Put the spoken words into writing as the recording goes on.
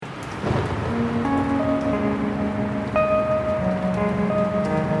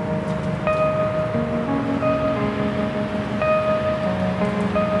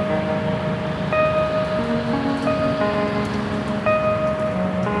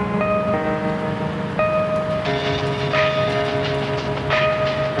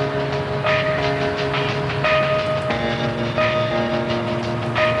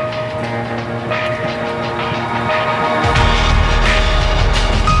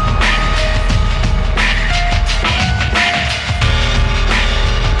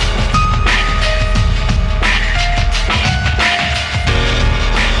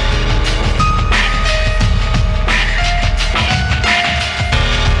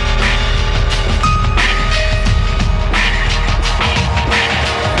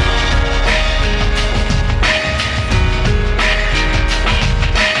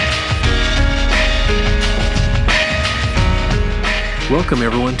Welcome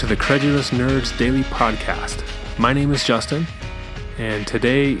everyone to the Credulous Nerds Daily Podcast. My name is Justin, and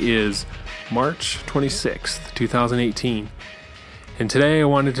today is March 26th, 2018. And today I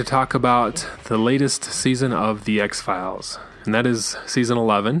wanted to talk about the latest season of The X-Files, and that is season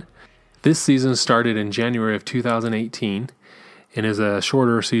 11. This season started in January of 2018 and is a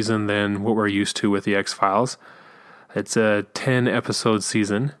shorter season than what we're used to with The X-Files. It's a 10-episode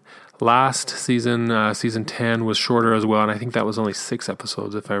season. Last season, season 10, was shorter as well, and I think that was only 6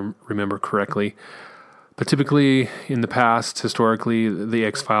 episodes, if I remember correctly. But typically, in the past, historically, The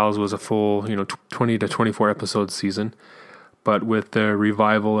X-Files was a full, 20 to 24 episode season. But with the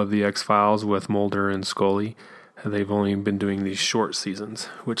revival of The X-Files with Mulder and Scully, they've only been doing these short seasons,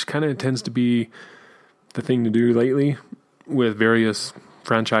 which kind of tends to be the thing to do lately with various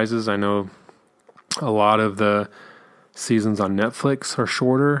franchises. I know a lot of the seasons on Netflix are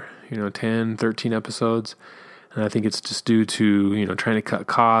shorter, 10, 13 episodes. And I think it's just due to, trying to cut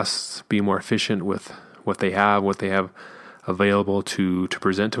costs, be more efficient with what they have available to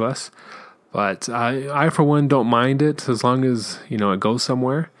present to us. But I for one, don't mind it as long as, it goes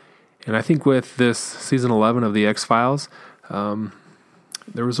somewhere. And I think with this season 11 of The X-Files,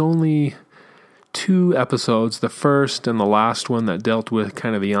 there was only 2 episodes, the first and the last one, that dealt with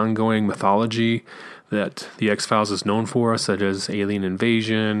kind of the ongoing mythology that The X-Files is known for, such as alien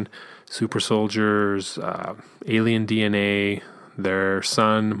invasion, super soldiers, alien DNA, their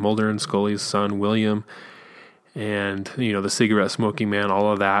son, Mulder and Scully's son, William, and, the cigarette smoking man, all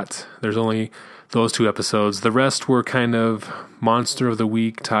of that. There's only those 2 episodes. The rest were kind of monster of the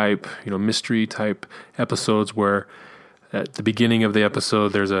week type, mystery type episodes where at the beginning of the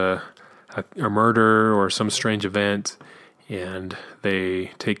episode there's a murder or some strange event, and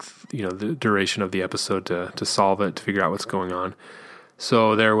they take, the duration of the episode to solve it, to figure out what's going on.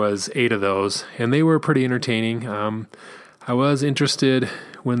 So there was 8 of those, and they were pretty entertaining. I was interested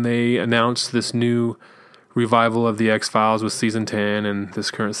when they announced this new revival of The X-Files with season 10 and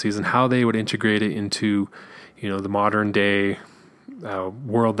this current season, how they would integrate it into, the modern day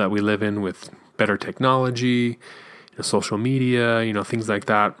world that we live in with better technology, social media, things like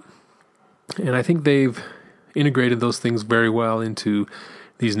that. And I think they've integrated those things very well into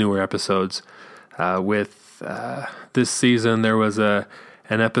these newer episodes. With this season, there was an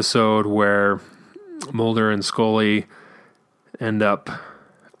episode where Mulder and Scully end up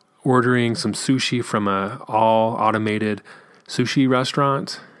ordering some sushi from a all automated sushi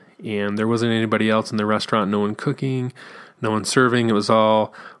restaurant, and there wasn't anybody else in the restaurant, no one cooking, no one serving. It was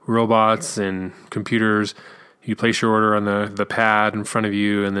all robots and computers. You place your order on the pad in front of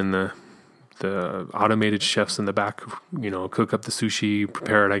you, and then the automated chefs in the back, cook up the sushi,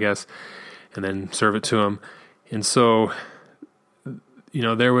 prepare it, I guess, and then serve it to them. And so,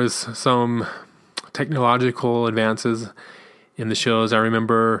 there was some technological advances in the shows. I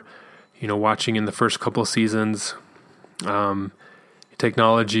remember, watching in the first couple of seasons,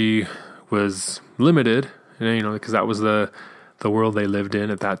 technology was limited, because that was the world they lived in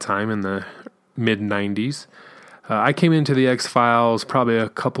at that time in the mid-90s. I came into The X-Files probably a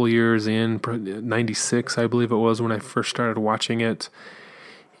couple years in, 96, I believe it was, when I first started watching it.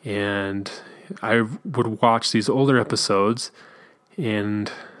 And I would watch these older episodes,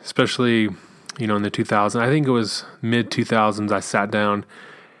 and especially, in the 2000s, I think it was mid-2000s, I sat down,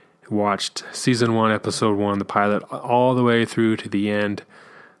 watched season 1, episode 1, the pilot, all the way through to the end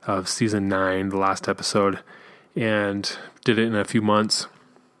of season 9, the last episode, and did it in a few months.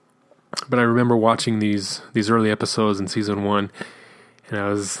 But I remember watching these early episodes in season 1, and I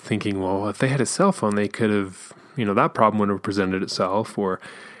was thinking, well, if they had a cell phone, they could have, that problem would have presented itself, or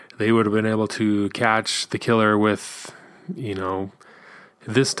they would have been able to catch the killer with,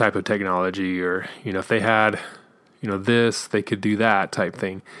 this type of technology, or, if they had, this, they could do that type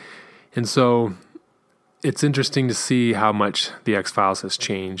thing. And so it's interesting to see how much The X-Files has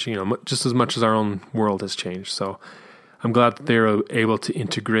changed, just as much as our own world has changed. So I'm glad that they're able to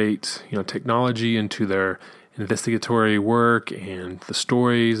integrate, technology into their investigatory work and the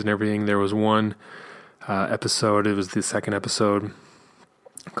stories and everything. There was one episode, it was the second episode,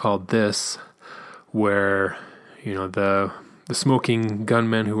 called This, where, the smoking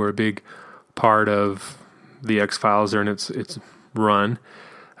gunmen who were a big part of The X-Files during its run,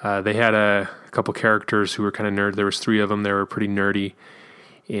 they had a couple characters who were kind of nerd. There was 3 of them. They were pretty nerdy,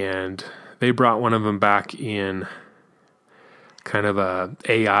 and they brought one of them back in kind of a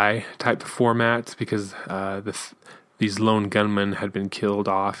AI type format, because these lone gunmen had been killed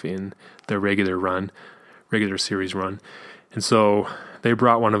off in their regular series run. And so they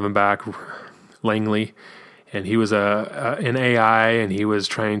brought one of them back, Langley, and he was an AI, and he was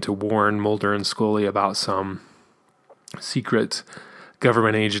trying to warn Mulder and Scully about some secret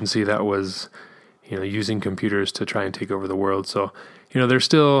government agency that was, using computers to try and take over the world. So, there's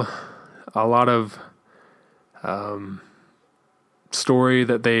still a lot of story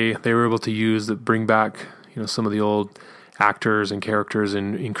that they were able to use that bring back, some of the old actors and characters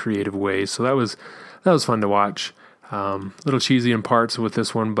in creative ways. So that was fun to watch. Little cheesy in parts with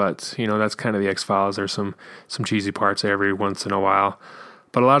this one, but that's kind of the X-Files. There's some cheesy parts every once in a while,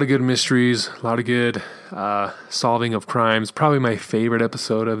 but a lot of good mysteries, a lot of good solving of crimes. Probably my favorite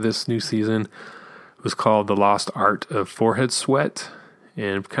episode of this new season was called "The Lost Art of Forehead Sweat,"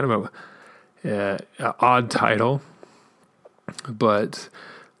 and kind of a odd title, but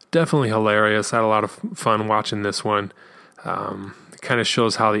definitely hilarious. I had a lot of fun watching this one. It kind of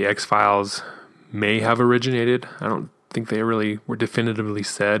shows how the X-Files may have originated. I don't think they really were definitively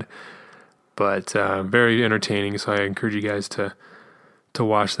said, but very entertaining. So I encourage you guys to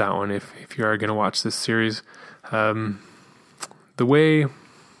watch that one if you are going to watch this series. The way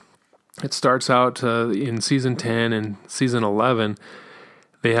it starts out in season 10 and season 11,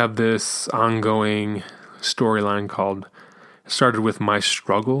 they have this ongoing storyline called, it started with My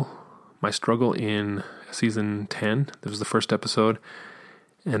Struggle in season 10. That was the first episode.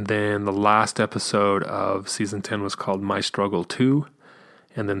 And then the last episode of season 10 was called My Struggle 2.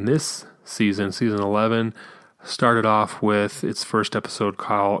 And then this season 11, started off with its first episode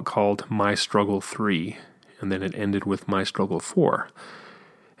called My Struggle 3. And then it ended with My Struggle 4.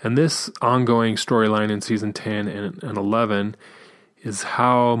 And this ongoing storyline in season 10 and 11 is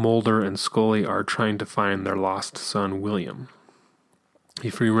how Mulder and Scully are trying to find their lost son, William.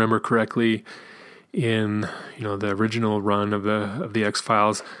 If you remember correctly, in the original run of the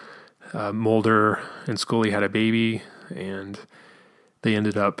X-Files, Mulder and Scully had a baby, and they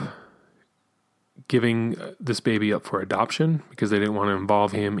ended up giving this baby up for adoption because they didn't want to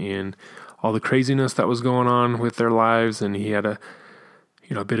involve him in all the craziness that was going on with their lives, and he had a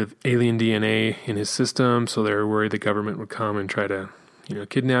bit of alien DNA in his system, so they were worried the government would come and try to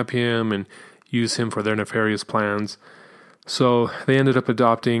kidnap him and use him for their nefarious plans. So they ended up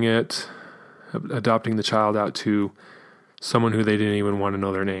adopting the child out to someone who they didn't even want to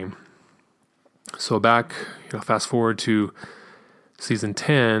know their name. So back, fast forward to season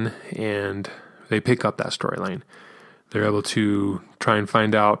 10, and they pick up that storyline. They're able to try and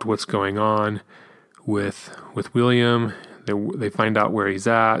find out what's going on with William. They find out where he's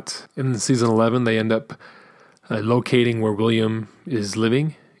at. In season 11, they end up locating where William is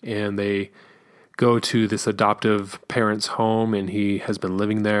living, and they go to this adoptive parent's home, and he has been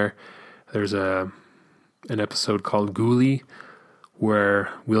living there. There's an episode called Ghoulie,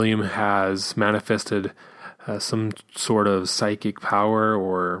 where William has manifested some sort of psychic power,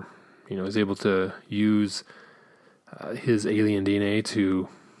 or is able to use his alien DNA to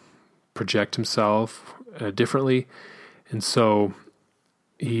project himself differently, and so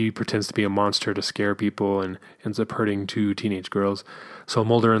he pretends to be a monster to scare people and ends up hurting two teenage girls. So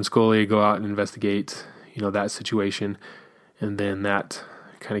Mulder and Scully go out and investigate that situation, and then that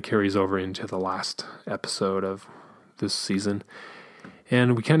kind of carries over into the last episode of this season.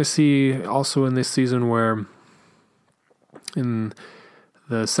 And we kind of see also in this season where in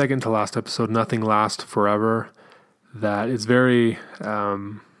the second to last episode, Nothing Lasts Forever, that it's very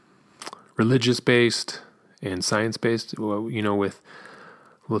religious based and science based.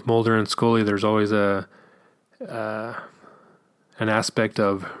 With Mulder and Scully, there's always an aspect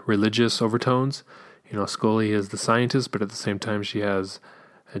of religious overtones. Scully is the scientist, but at the same time she has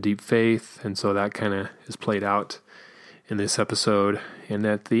a deep faith, and so that kind of is played out in this episode. And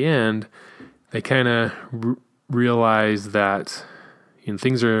at the end, they kind of realize that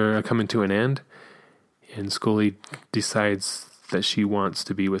things are coming to an end, and Scully decides that she wants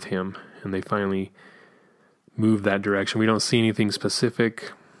to be with him, and they finally move that direction. We don't see anything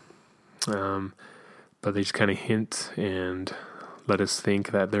specific, but they just kind of hint and let us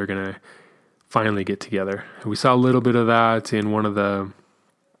think that they're going to finally get together. We saw a little bit of that in one of the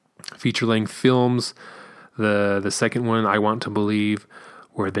feature-length films, the second one, I Want to Believe,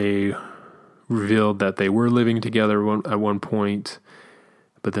 where they revealed that they were living together at one point,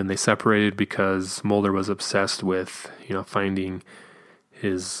 but then they separated because Mulder was obsessed with, finding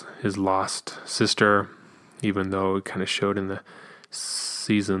his lost sister, even though it kind of showed in the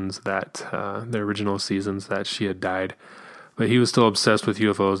seasons that, the original seasons, that she had died. But he was still obsessed with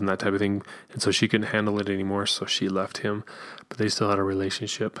UFOs and that type of thing, and so she couldn't handle it anymore, so she left him. But they still had a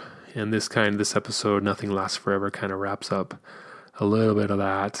relationship. And this episode, Nothing Lasts Forever, kind of wraps up a little bit of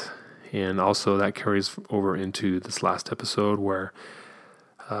that. And also that carries over into this last episode where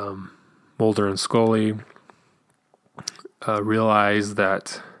Mulder and Scully realize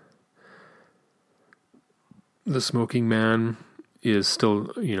that the smoking man is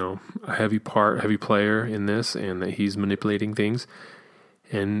still, a heavy player in this, and that he's manipulating things.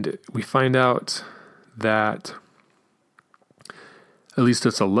 And we find out that, at least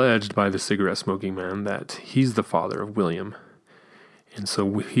it's alleged by the cigarette smoking man, that he's the father of William. And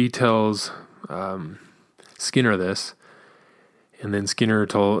so he tells Skinner this, and then Skinner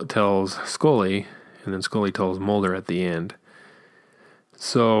tells Scully, and then Scully tells Mulder at the end.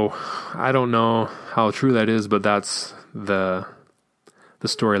 So I don't know how true that is, but that's the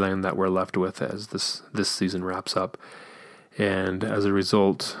storyline that we're left with as this season wraps up. And as a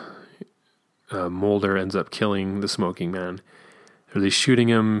result, Mulder ends up killing the smoking man, or at least shooting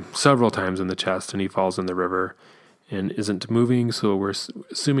him several times in the chest, and he falls in the river and isn't moving. So we're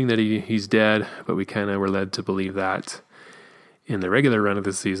assuming that he's dead, but we kind of were led to believe that in the regular run of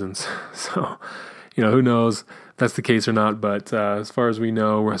the seasons. So, who knows if that's the case or not, but as far as we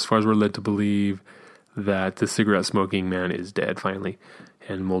know, as far as we're led to believe, that the cigarette smoking man is dead finally,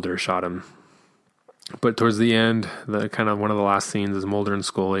 and Mulder shot him. But towards the end, the kind of one of the last scenes is Mulder and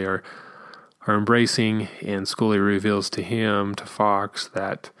Scully are embracing, and Scully reveals to Fox,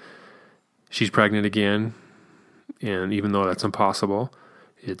 that she's pregnant again, and even though that's impossible,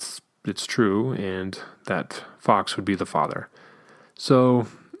 it's true, and that Fox would be the father. So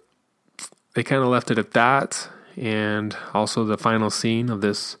they kind of left it at that. And also the final scene of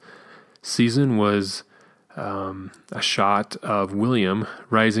this season was a shot of William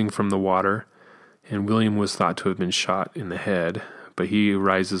rising from the water, and William was thought to have been shot in the head, but he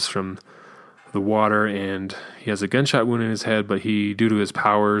rises from the water and he has a gunshot wound in his head, but due to his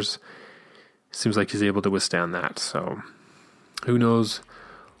powers, seems like he's able to withstand that. So who knows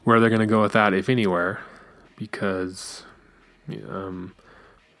where they're going to go with that, if anywhere, because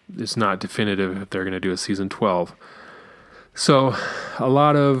it's not definitive if they're going to do a season 12. So a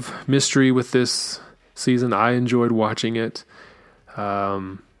lot of mystery with this season. I enjoyed watching it.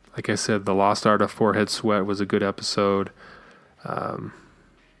 Like I said, The Lost Art of Forehead Sweat was a good episode.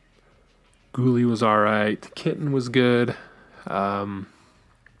 Ghoulie was all right. Kitten was good.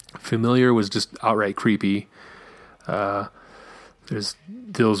 Familiar was just outright creepy. There's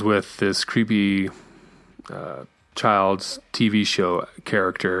deals with this creepy child's TV show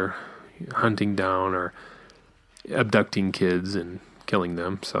character hunting down or abducting kids and killing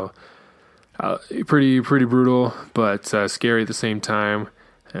them. So pretty brutal, but scary at the same time.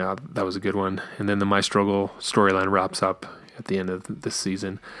 That was a good one. And then the My Struggle storyline wraps up at the end of this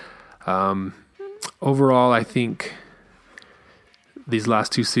season. Overall, I think these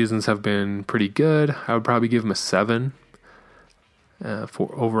last two seasons have been pretty good. I would probably give them a 7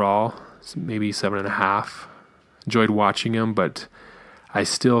 for overall, maybe 7.5. Enjoyed watching them, but I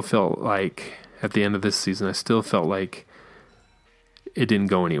still felt like at the end of this season, I still felt like it didn't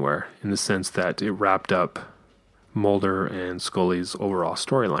go anywhere, in the sense that it wrapped up Mulder and Scully's overall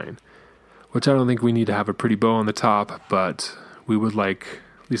storyline, which I don't think we need to have a pretty bow on the top, but we would like,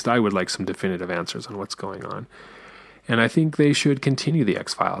 at least I would like, some definitive answers on what's going on. And I think they should continue the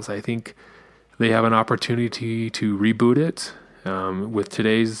X-Files. I think they have an opportunity to reboot it with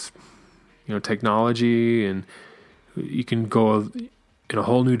today's technology, and you can go in a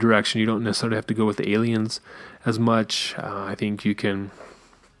whole new direction. You don't necessarily have to go with the aliens as much. I think you can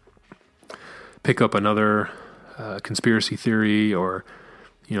pick up another conspiracy theory or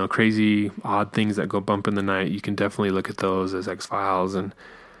crazy odd things that go bump in the night. You can definitely look at those as X-Files.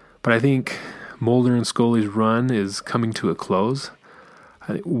 But I think Mulder and Scully's run is coming to a close.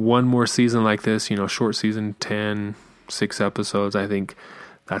 I think one more season like this, short season, 6 episodes, I think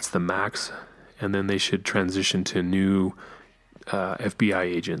that's the max. And then they should transition to new FBI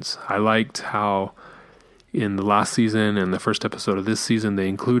agents. I liked how in the last season and the first episode of this season, they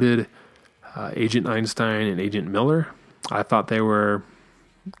included Agent Einstein and Agent Miller. I thought they were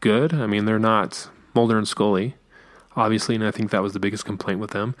good. I mean, they're not Mulder and Scully, obviously, and I think that was the biggest complaint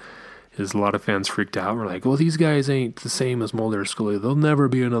with them, is a lot of fans freaked out. We're like, well, these guys ain't the same as Mulder and Scully. There'll never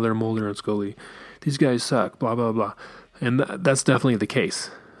be another Mulder and Scully. These guys suck, blah, blah, blah. And that's definitely the case.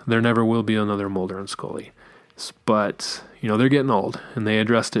 There never will be another Mulder and Scully. But, they're getting old, and they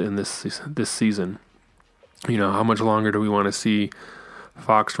addressed it in this season. How much longer do we want to see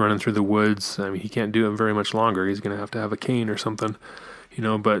Fox running through the woods? I mean, he can't do it very much longer. He's going to have a cane or something,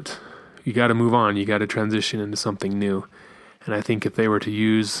 but you got to move on. You got to transition into something new. And I think if they were to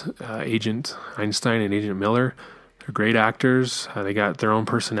use Agent Einstein and Agent Miller, they're great actors. They got their own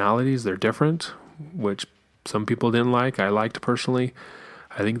personalities. They're different, which some people didn't like. I liked personally.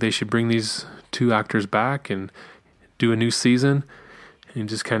 I think they should bring these two actors back and do a new season and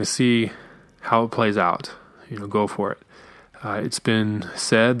just kind of see how it plays out. Go for it. It's been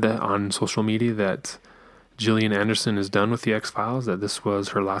said that on social media that Gillian Anderson is done with the X-Files, that this was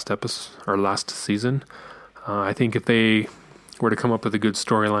her last episode or last season. I think if they were to come up with a good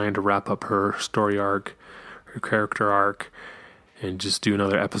storyline to wrap up her story arc, her character arc, and just do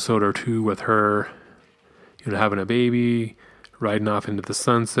another episode or two with her, having a baby, riding off into the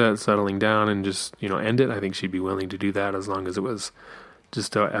sunset, settling down, and just, end it, I think she'd be willing to do that as long as it was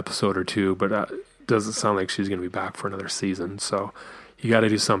just an episode or two. But it doesn't sound like she's going to be back for another season. So you got to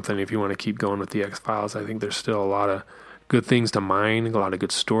do something if you want to keep going with the X-Files. I think there's still a lot of good things to mine, a lot of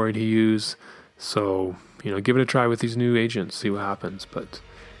good story to use. So, give it a try with these new agents, see what happens. But,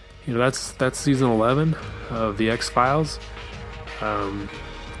 that's season 11 of the X-Files.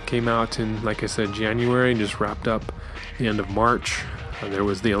 Came out in, like I said, January, and just wrapped up the end of March. There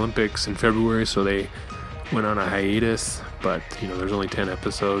was the Olympics in February, so they went on a hiatus. But, there's only 10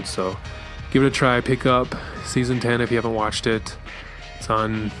 episodes, so give it a try. Pick up season 10 if you haven't watched it. It's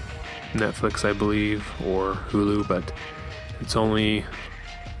on Netflix, I believe, or Hulu, but it's only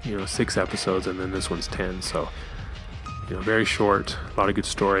 6 episodes, and then this one's 10, so very short, a lot of good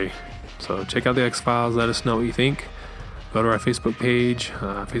story. So check out the X-Files, let us know what you think. Go to our Facebook page,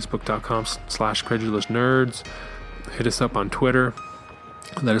 facebook.com/credulousnerds. Hit us up on Twitter,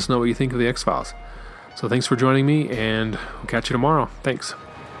 let us know what you think of the X-Files. So thanks for joining me, and we'll catch you tomorrow. Thanks.